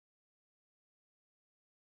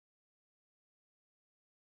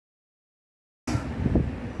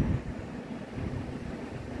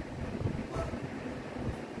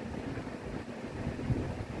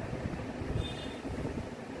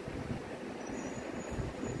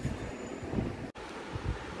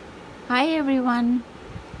Hi everyone,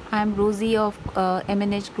 I'm Rosie of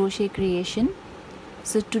MNH Crochet Creation.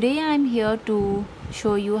 So today I'm here to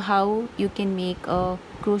show you how you can make a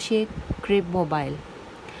crochet crib mobile.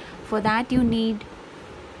 For that you need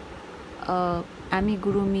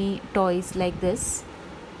Amigurumi toys like this,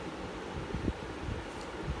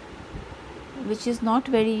 which is not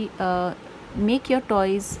very make your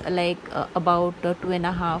toys like about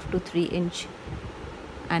 2.5 to 3 inch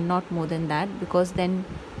and not more than that, because then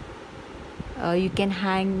you can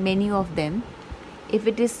hang many of them. If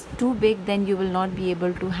it is too big, then you will not be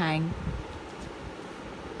able to hang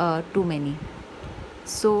too many.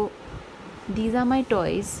 So these are my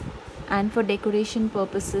toys, and for decoration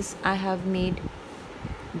purposes I have made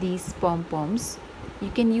these pom-poms.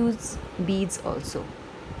 You can use beads also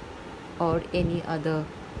or any other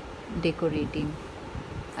decorating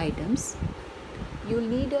items. You'll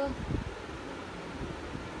need a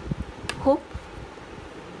hoop,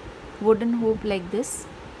 wooden hoop like this.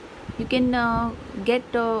 You can get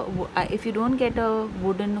if you don't get a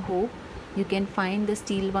wooden hoop, you can find the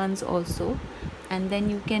steel ones also, and then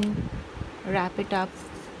you can wrap it up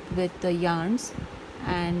with the yarns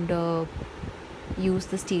and use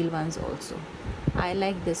the steel ones also. I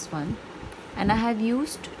like this one, and I have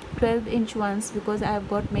used 12-inch ones because I have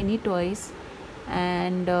got many toys,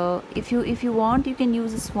 and if you want, you can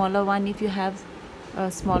use a smaller one if you have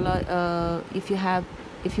smaller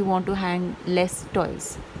if you want to hang less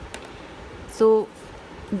toys. So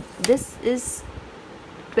this is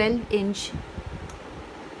 12-inch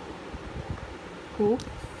hoop.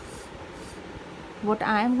 What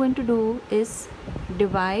I am going to do is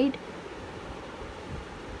divide,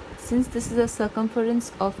 since this is a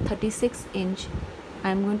circumference of 36 inch,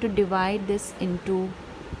 I am going to divide this into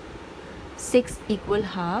 6 equal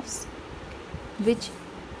halves, which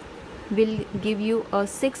will give you a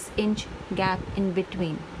 6-inch gap in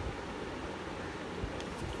between.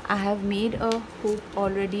 I have made a hoop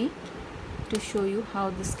already to show you how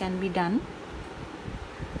this can be done.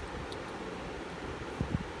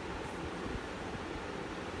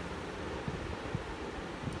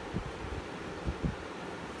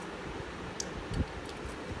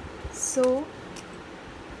 So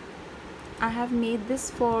I have made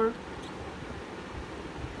this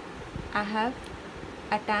I have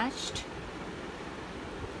attached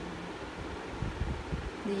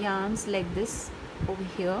the yarns like this over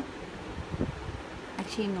here.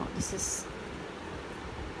 Actually no, this is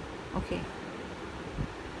okay.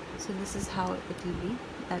 So this is how it will be,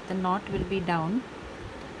 that the knot will be down.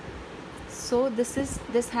 So this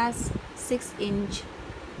has 6-inch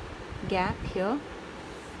gap here,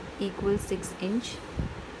 equal 6 inch.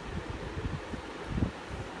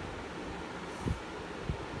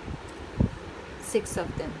 Six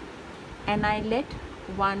of them, and I let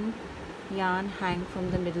one yarn hang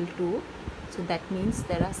from the middle too, so that means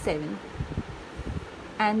there are 7.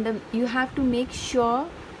 And you have to make sure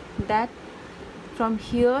that from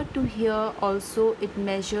here to here also it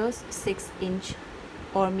measures 6 inch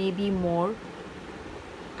or maybe more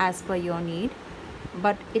as per your need,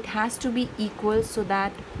 but it has to be equal so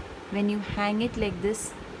that when you hang it like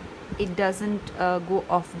this, it doesn't go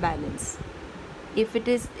off balance. If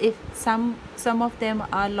some of them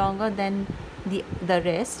are longer than the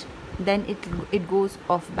rest, then it goes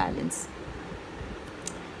off balance.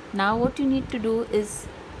 Now what you need to do is,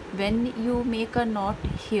 when you make a knot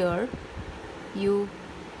here, you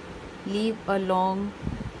leave a long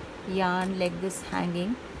yarn like this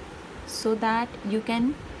hanging, so that you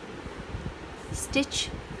can stitch.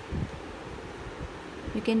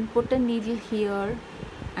 You can put a needle here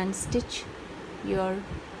and stitch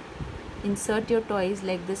insert your toys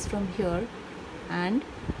like this from here, and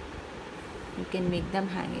you can make them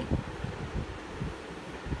hanging.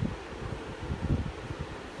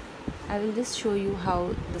 I will just show you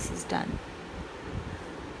how this is done.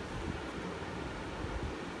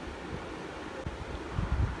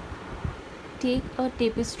 Take a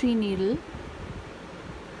tapestry needle,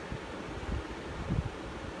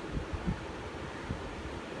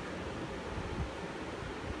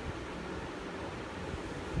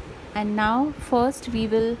 and now first we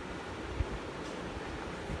will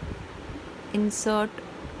insert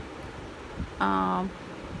a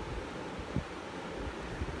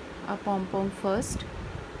pom-pom first.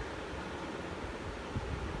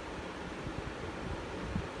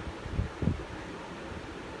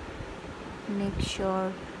 Make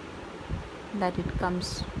sure that it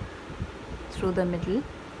comes through the middle.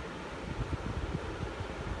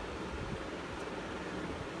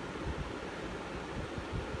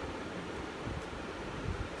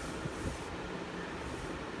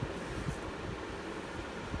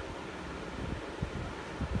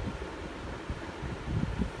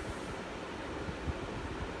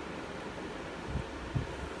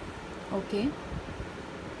 Okay,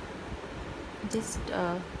 just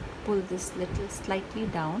pull this little slightly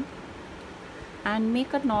down and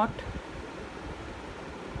make a knot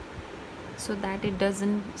so that it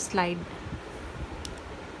doesn't slide.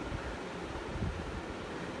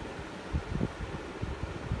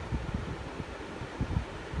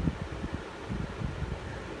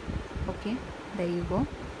 Okay, there you go.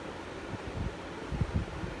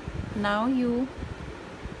 Now you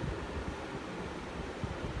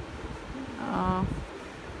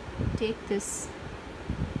take this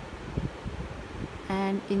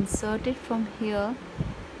and insert it from here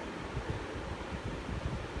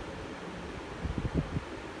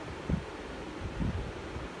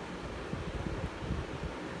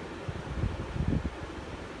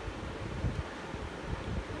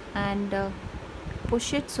and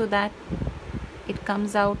push it so that it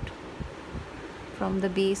comes out from the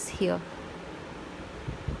base here.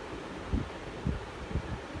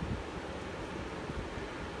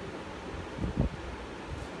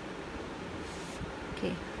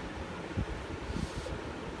 Okay.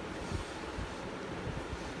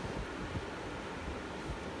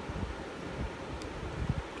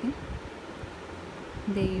 Okay.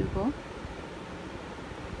 There you go.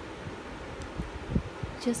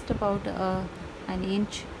 Just about an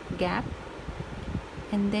inch gap,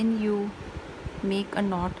 and then you make a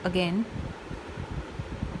knot again.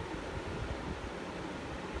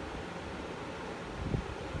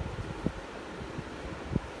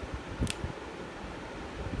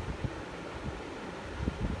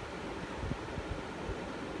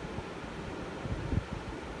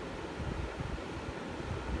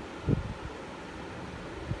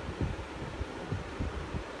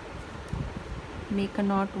 Make a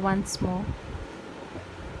knot once more.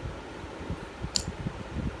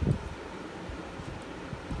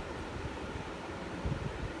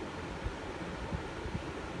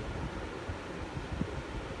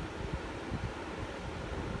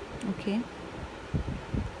 Okay.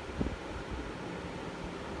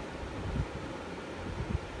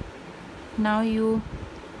 Now you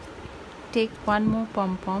take one more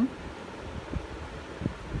pom-pom .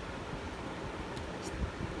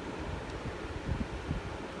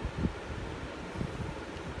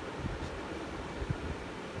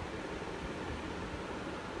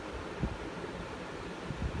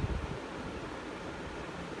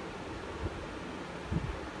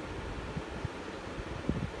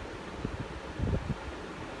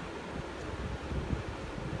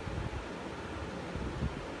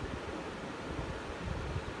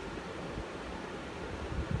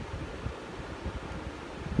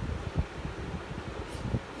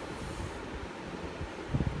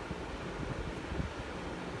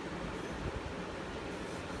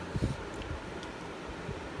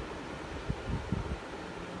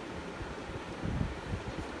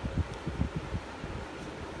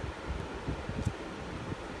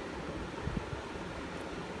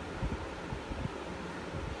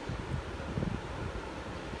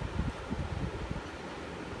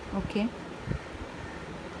 Okay,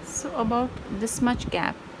 so about this much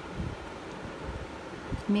gap.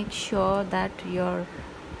 Make sure that your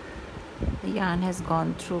yarn has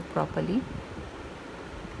gone through properly,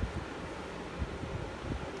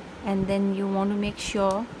 and then you want to make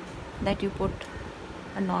sure that you put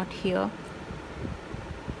a knot here.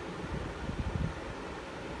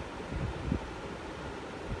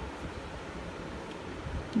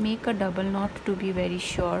 Make a double knot to be very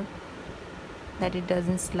sure that it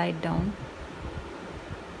doesn't slide down.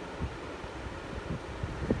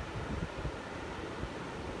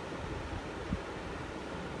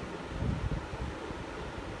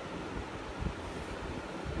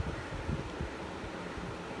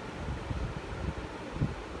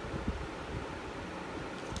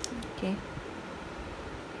 Okay.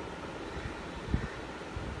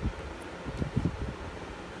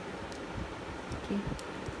 Okay.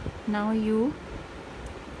 Now you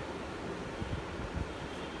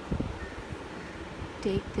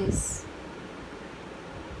take this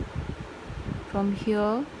from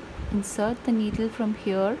here, insert the needle from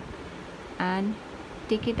here and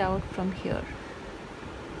take it out from here.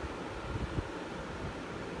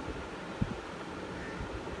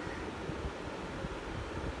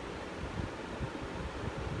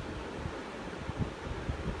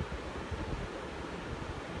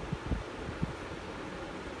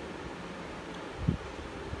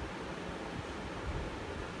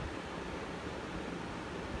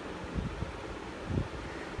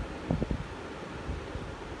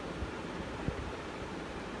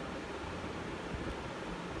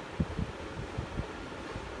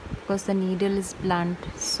 Because the needle is blunt,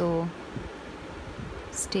 so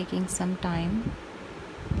it's taking some time.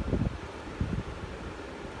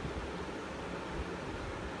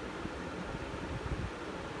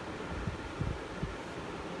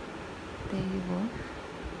 There you go.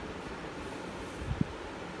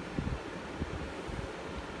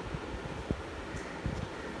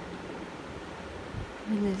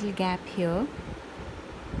 A little gap here,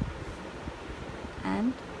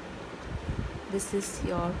 and this is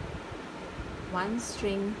your one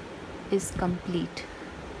string is complete.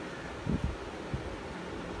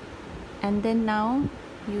 And then now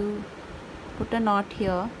you put a knot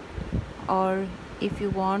here, or if you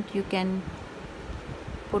want you can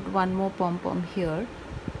put one more pom-pom here.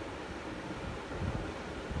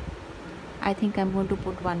 I think I'm going to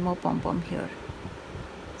put one more pom-pom here.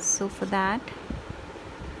 So for that,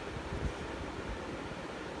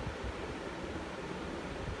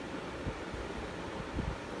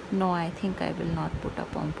 no, I think I will not put a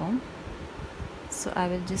pom-pom, so I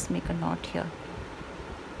will just make a knot here.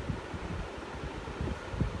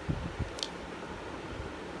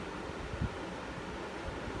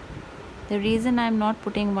 The reason I'm not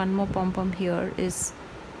putting one more pom-pom here is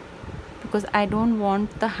because I don't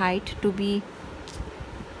want the height to be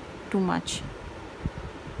too much.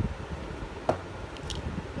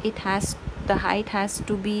 The height has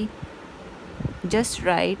to be just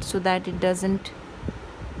right so that it doesn't,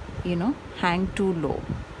 you know, hang too low.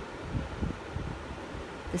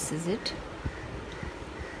 This is it.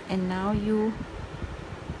 And now you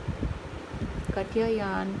cut your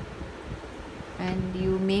yarn and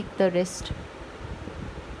you make the rest,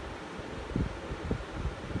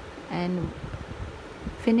 and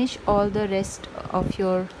finish all the rest of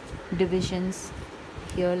your divisions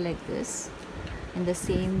here like this in the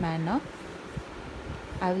same manner.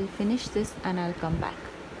 I will finish this and I'll come back.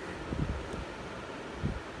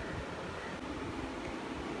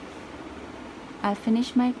 I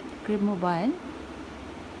finished my crib mobile,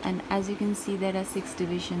 and as you can see there are 6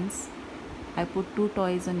 divisions. I put 2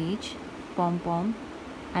 toys on each pom-pom,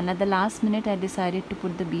 and at the last minute I decided to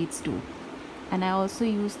put the beads too, and I also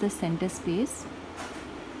used the center space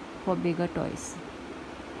for bigger toys.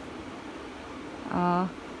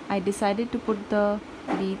 I decided to put the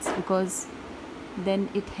beads because then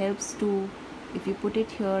it helps to, if you put it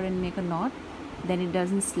here and make a knot, then it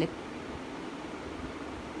doesn't slip.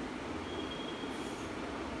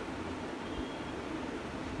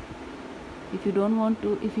 If you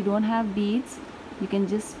don't have beads, you can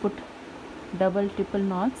just put double, triple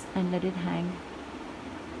knots and let it hang.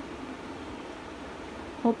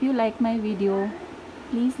 Hope you like my video.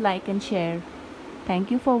 Please like and share.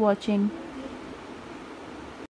 Thank you for watching.